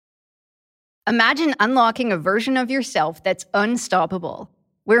Imagine unlocking a version of yourself that's unstoppable,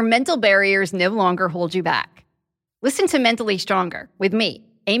 where mental barriers no longer hold you back. Listen to Mentally Stronger with me,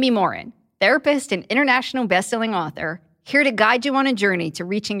 Amy Morin, therapist and international best-selling author, here to guide you on a journey to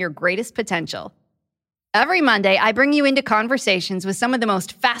reaching your greatest potential. Every Monday, I bring you into conversations with some of the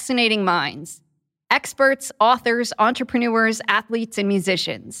most fascinating minds. Experts, authors, entrepreneurs, athletes, and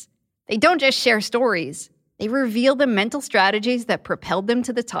musicians. They don't just share stories. They reveal the mental strategies that propelled them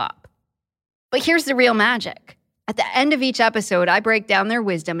to the top. But here's the real magic. At the end of each episode, I break down their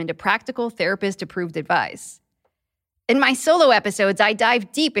wisdom into practical, therapist-approved advice. In my solo episodes, I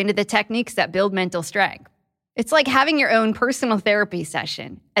dive deep into the techniques that build mental strength. It's like having your own personal therapy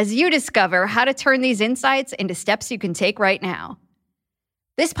session as you discover how to turn these insights into steps you can take right now.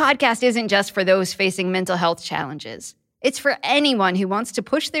 This podcast isn't just for those facing mental health challenges. It's for anyone who wants to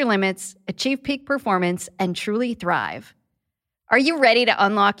push their limits, achieve peak performance, and truly thrive. Are you ready to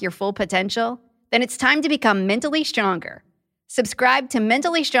unlock your full potential? Then it's time to become mentally stronger. Subscribe to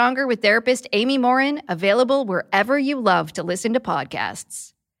Mentally Stronger with therapist Amy Morin, available wherever you love to listen to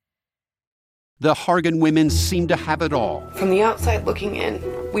podcasts. The Hargan women seem to have it all. From the outside looking in,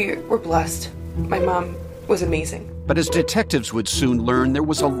 we were blessed. My mom was amazing. But as detectives would soon learn, there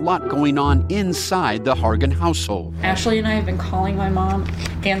was a lot going on inside the Hargan household. Ashley and I have been calling my mom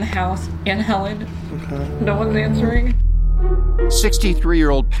and the house and Helen. Okay. No one's answering.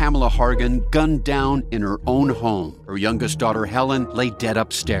 63-year-old Pamela Hargan gunned down in her own home. Her youngest daughter, Helen, lay dead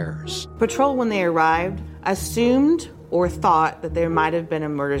upstairs. Patrol, when they arrived, assumed or thought that there might have been a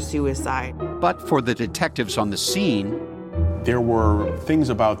murder-suicide. But for the detectives on the scene, there were things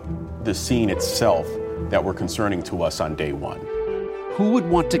about the scene itself that were concerning to us on day one. Who would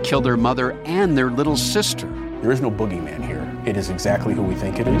want to kill their mother and their little sister? There is no boogeyman here. It is exactly who we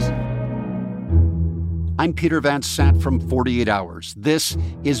think it is. I'm Peter Van Sant from 48 Hours. This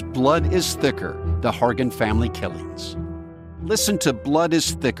is Blood is Thicker, the Hargan family killings. Listen to Blood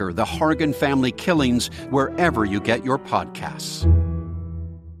is Thicker, the Hargan family killings, wherever you get your podcasts.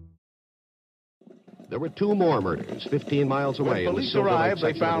 There were two more murders 15 miles away. When police arrived,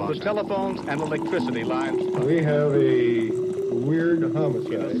 they found the telephones and electricity lines. We have a weird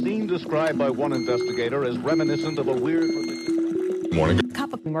homicide. A scene described by one investigator as reminiscent of a weird... Morning.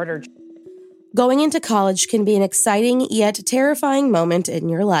 Cup of murder. Going into college can be an exciting yet terrifying moment in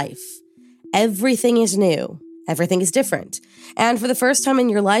your life. Everything is new. Everything is different. And for the first time in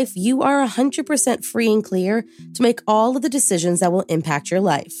your life, you are 100% free and clear to make all of the decisions that will impact your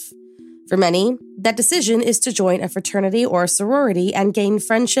life. For many, that decision is to join a fraternity or a sorority and gain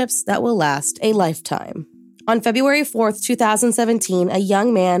friendships that will last a lifetime. On February 4th, 2017, a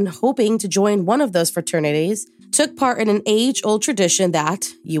young man hoping to join one of those fraternities took part in an age-old tradition that,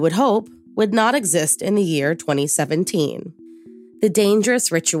 you would hope, would not exist in the year 2017. The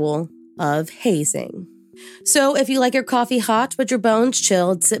dangerous ritual of hazing. So if you like your coffee hot but your bones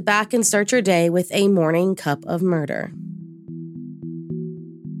chilled, sit back and start your day with a morning cup of murder.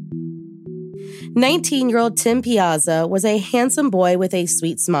 19-year-old Tim Piazza was a handsome boy with a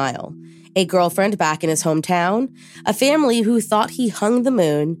sweet smile, a girlfriend back in his hometown, a family who thought he hung the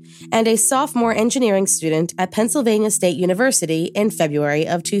moon, and a sophomore engineering student at Pennsylvania State University in February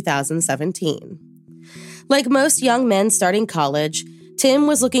of 2017. Like most young men starting college, Tim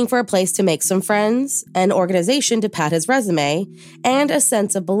was looking for a place to make some friends, an organization to pad his resume, and a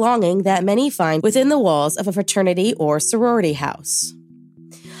sense of belonging that many find within the walls of a fraternity or sorority house.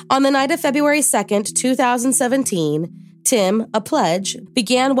 On the night of February 2nd, 2017, Tim, a pledge,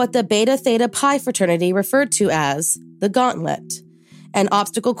 began what the Beta Theta Pi fraternity referred to as the Gauntlet, an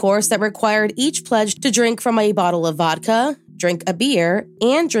obstacle course that required each pledge to drink from a bottle of vodka, drink a beer,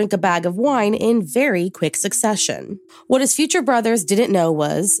 and drink a bag of wine in very quick succession. What his future brothers didn't know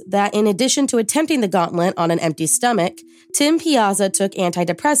was that in addition to attempting the gauntlet on an empty stomach, Tim Piazza took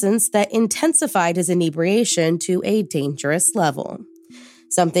antidepressants that intensified his inebriation to a dangerous level.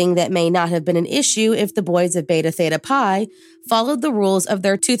 Something that may not have been an issue if the boys of Beta Theta Pi followed the rules of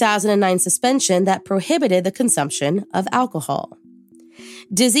their 2009 suspension that prohibited the consumption of alcohol.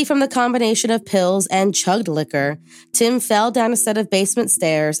 Dizzy from the combination of pills and chugged liquor, Tim fell down a set of basement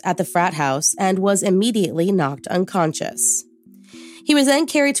stairs at the frat house and was immediately knocked unconscious. He was then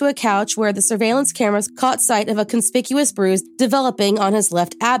carried to a couch where the surveillance cameras caught sight of a conspicuous bruise developing on his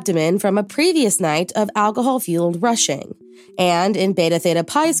left abdomen from a previous night of alcohol-fueled rushing, and in Beta Theta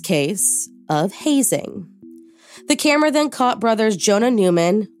Pi's case, of hazing. The camera then caught brothers Jonah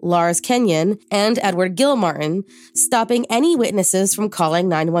Newman, Lars Kenyon, and Edward Gilmartin, stopping any witnesses from calling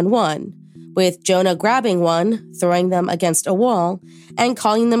 911, with Jonah grabbing one, throwing them against a wall, and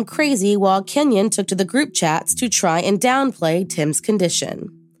calling them crazy while Kenyon took to the group chats to try and downplay Tim's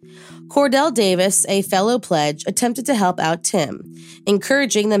condition. Cordell Davis, a fellow pledge, attempted to help out Tim,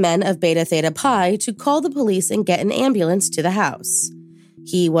 encouraging the men of Beta Theta Pi to call the police and get an ambulance to the house.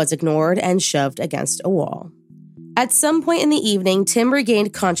 He was ignored and shoved against a wall. At some point in the evening, Tim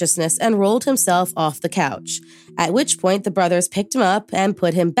regained consciousness and rolled himself off the couch, at which point the brothers picked him up and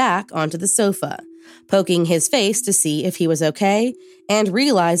put him back onto the sofa, poking his face to see if he was okay and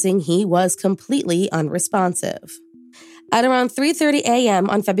realizing he was completely unresponsive. At around 3:30 a.m.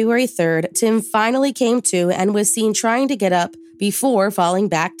 on February 3rd, Tim finally came to and was seen trying to get up before falling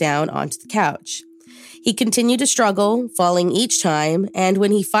back down onto the couch. He continued to struggle, falling each time, and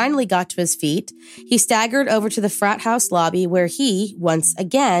when he finally got to his feet, he staggered over to the frat house lobby where he, once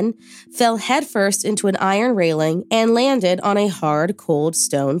again, fell headfirst into an iron railing and landed on a hard, cold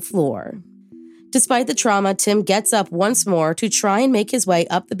stone floor. Despite the trauma, Tim gets up once more to try and make his way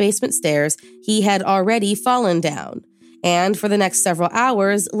up the basement stairs he had already fallen down, and for the next several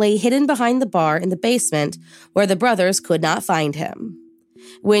hours lay hidden behind the bar in the basement where the brothers could not find him.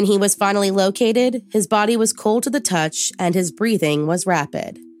 When he was finally located, his body was cold to the touch and his breathing was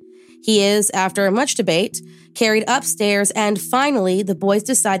rapid. He is, after much debate, carried upstairs, and finally the boys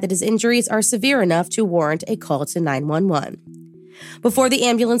decide that his injuries are severe enough to warrant a call to 911. Before the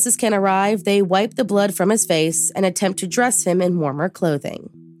ambulances can arrive, they wipe the blood from his face and attempt to dress him in warmer clothing.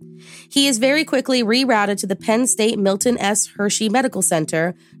 He is very quickly rerouted to the Penn State Milton S. Hershey Medical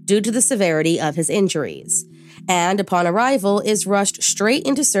Center due to the severity of his injuries, and upon arrival is rushed straight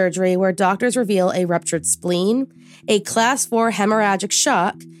into surgery where doctors reveal a ruptured spleen, a class 4 hemorrhagic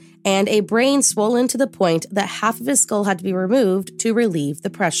shock, and a brain swollen to the point that half of his skull had to be removed to relieve the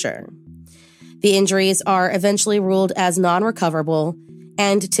pressure. The injuries are eventually ruled as non-recoverable,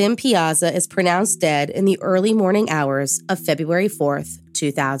 and Tim Piazza is pronounced dead in the early morning hours of February 4th,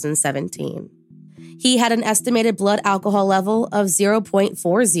 2017. He had an estimated blood alcohol level of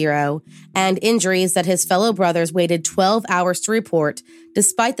 0.40 and injuries that his fellow brothers waited 12 hours to report,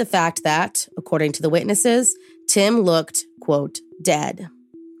 despite the fact that, according to the witnesses, Tim looked, quote, dead.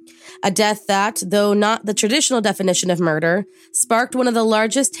 A death that, though not the traditional definition of murder, sparked one of the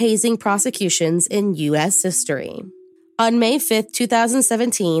largest hazing prosecutions in U.S. history. On May 5,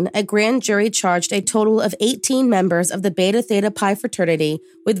 2017, a grand jury charged a total of 18 members of the Beta Theta Pi fraternity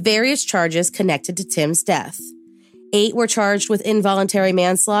with various charges connected to Tim's death. 8 were charged with involuntary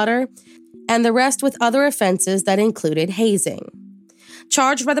manslaughter, and the rest with other offenses that included hazing.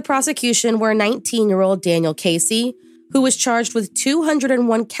 Charged by the prosecution were 19-year-old Daniel Casey, who was charged with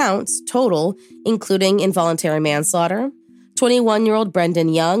 201 counts total, including involuntary manslaughter, 21-year-old Brendan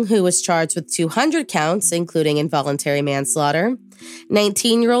Young, who was charged with 200 counts, including involuntary manslaughter,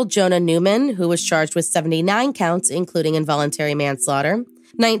 19-year-old Jonah Newman, who was charged with 79 counts, including involuntary manslaughter,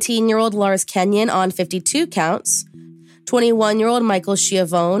 19-year-old Lars Kenyon on 52 counts, 21-year-old Michael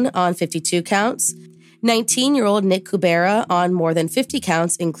Schiavone on 52 counts, 19-year-old Nick Kubera on more than 50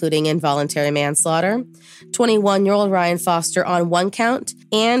 counts, including involuntary manslaughter, 21-year-old Ryan Foster on 1 count,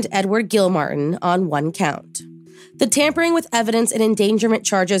 and Edward Gilmartin on 1 count. The tampering with evidence and endangerment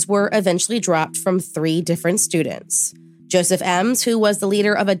charges were eventually dropped from 3 different students: Joseph Ems, who was the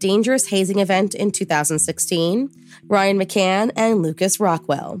leader of a dangerous hazing event in 2016, Ryan McCann, and Lucas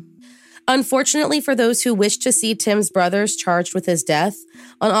Rockwell. Unfortunately for those who wished to see Tim's brothers charged with his death,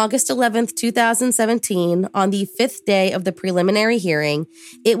 on August 11, 2017, on the 5th day of the preliminary hearing,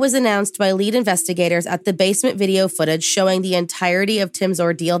 it was announced by lead investigators at the basement video footage showing the entirety of Tim's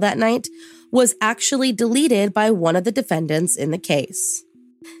ordeal that night was actually deleted by one of the defendants in the case.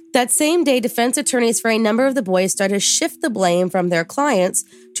 That same day, defense attorneys for a number of the boys started to shift the blame from their clients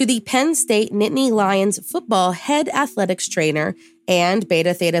to the Penn State Nittany Lions football head athletics trainer and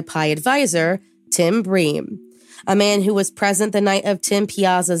Beta Theta Pi advisor, Tim Bream, a man who was present the night of Tim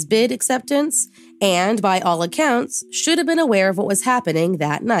Piazza's bid acceptance and, by all accounts, should have been aware of what was happening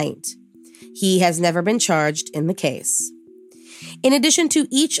that night. He has never been charged in the case. In addition to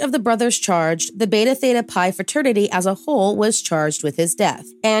each of the brothers charged, the Beta Theta Pi fraternity as a whole was charged with his death,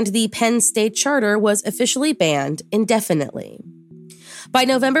 and the Penn State charter was officially banned indefinitely. By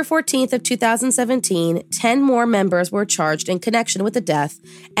November 14th of 2017, 10 more members were charged in connection with the death,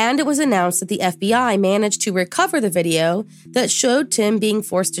 and it was announced that the FBI managed to recover the video that showed Tim being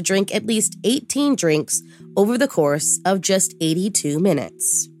forced to drink at least 18 drinks over the course of just 82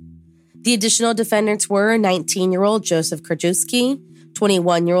 minutes. The additional defendants were 19-year-old Joseph Krajewski,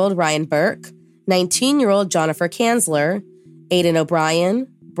 21-year-old Ryan Burke, 19-year-old Jennifer Kanzler, Aidan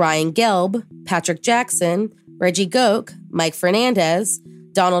O'Brien, Brian Gelb, Patrick Jackson, Reggie Goke, Mike Fernandez,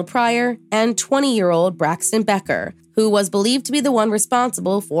 Donald Pryor, and 20-year-old Braxton Becker, who was believed to be the one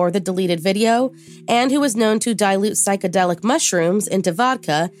responsible for the deleted video and who was known to dilute psychedelic mushrooms into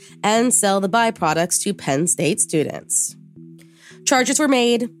vodka and sell the byproducts to Penn State students. Charges were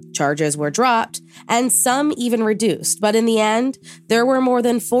made, charges were dropped, and some even reduced, but in the end, there were more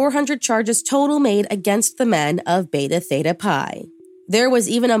than 400 charges total made against the men of Beta Theta Pi. There was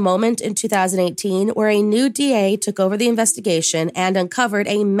even a moment in 2018 where a new DA took over the investigation and uncovered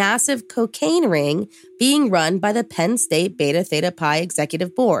a massive cocaine ring being run by the Penn State Beta Theta Pi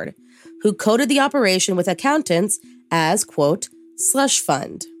Executive Board, who coded the operation with accountants as, quote, slush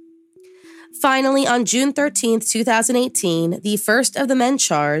fund. Finally, on June 13, 2018, the first of the men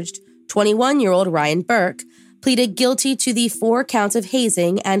charged, 21-year-old Ryan Burke, pleaded guilty to the 4 counts of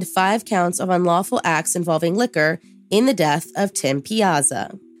hazing and 5 counts of unlawful acts involving liquor in the death of Tim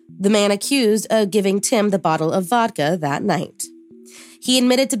Piazza, the man accused of giving Tim the bottle of vodka that night. He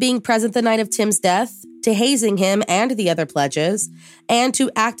admitted to being present the night of Tim's death, to hazing him and the other pledges, and to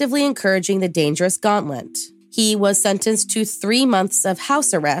actively encouraging the dangerous gauntlet. He was sentenced to 3 months of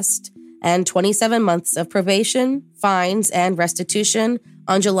house arrest and 27 months of probation, fines, and restitution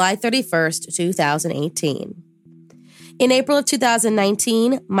on July 31st, 2018. In April of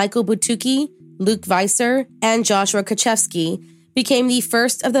 2019, Michael Butuki, Luke Weiser, and Joshua Kaczewski became the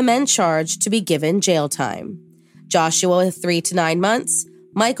first of the men charged to be given jail time. Joshua with 3 to 9 months,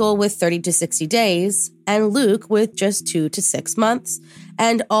 Michael with 30 to 60 days, and Luke with just 2 to 6 months,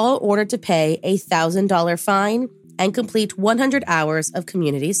 and all ordered to pay a $1,000 fine and complete 100 hours of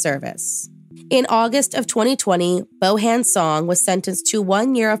community service. In August of 2020, Bohan Song was sentenced to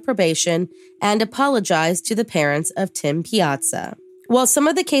 1 year of probation and apologized to the parents of Tim Piazza. While some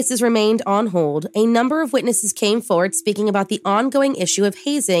of the cases remained on hold, a number of witnesses came forward speaking about the ongoing issue of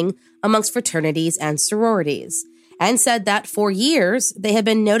hazing amongst fraternities and sororities, and said that for years they had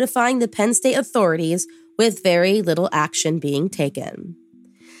been notifying the Penn State authorities with very little action being taken.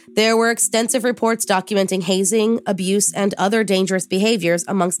 There were extensive reports documenting hazing, abuse, and other dangerous behaviors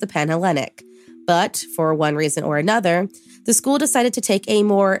amongst the Penn Hellenic. But, for one reason or another, the school decided to take a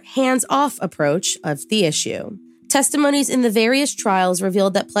more hands-off approach of the issue. Testimonies in the various trials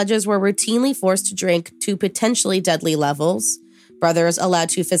revealed that pledges were routinely forced to drink to potentially deadly levels, brothers allowed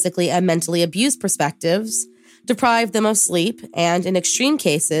to physically and mentally abuse perspectives, deprive them of sleep, and, in extreme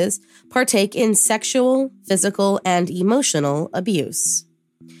cases, partake in sexual, physical, and emotional abuse.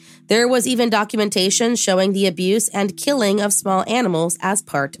 There was even documentation showing the abuse and killing of small animals as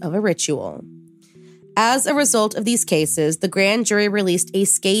part of a ritual. As a result of these cases, the grand jury released a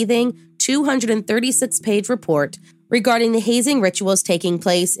scathing 236-page report regarding the hazing rituals taking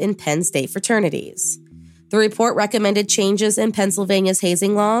place in Penn State fraternities. The report recommended changes in Pennsylvania's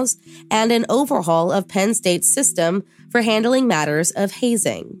hazing laws and an overhaul of Penn State's system for handling matters of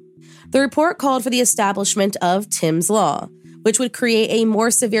hazing. The report called for the establishment of Tim's Law, which would create a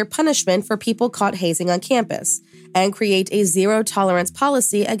more severe punishment for people caught hazing on campus and create a zero-tolerance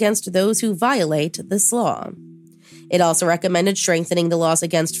policy against those who violate this law. It also recommended strengthening the laws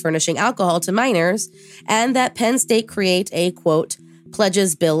against furnishing alcohol to minors and that Penn State create a, quote,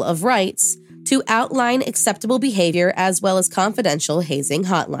 Pledges Bill of Rights to outline acceptable behavior as well as confidential hazing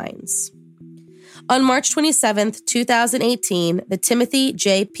hotlines. On March 27, 2018, the Timothy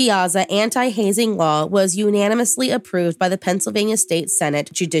J. Piazza anti-hazing law was unanimously approved by the Pennsylvania State Senate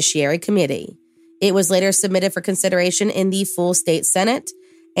Judiciary Committee. It was later submitted for consideration in the full state Senate,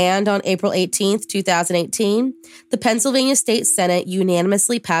 and on April 18, 2018, the Pennsylvania State Senate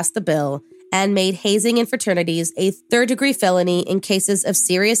unanimously passed the bill and made hazing in fraternities a third-degree felony in cases of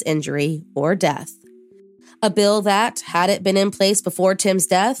serious injury or death. A bill that, had it been in place before Tim's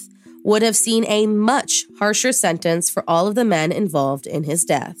death, would have seen a much harsher sentence for all of the men involved in his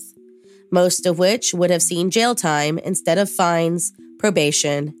death, most of which would have seen jail time instead of fines,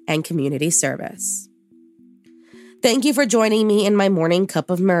 probation, and community service. Thank you for joining me in my morning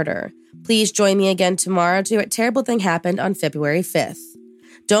cup of murder. Please join me again tomorrow to hear what terrible thing happened on February 5th.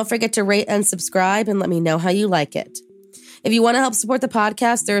 Don't forget to rate and subscribe and let me know how you like it. If you want to help support the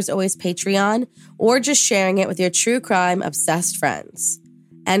podcast, there's always Patreon or just sharing it with your true crime obsessed friends.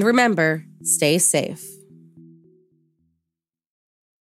 And remember, stay safe.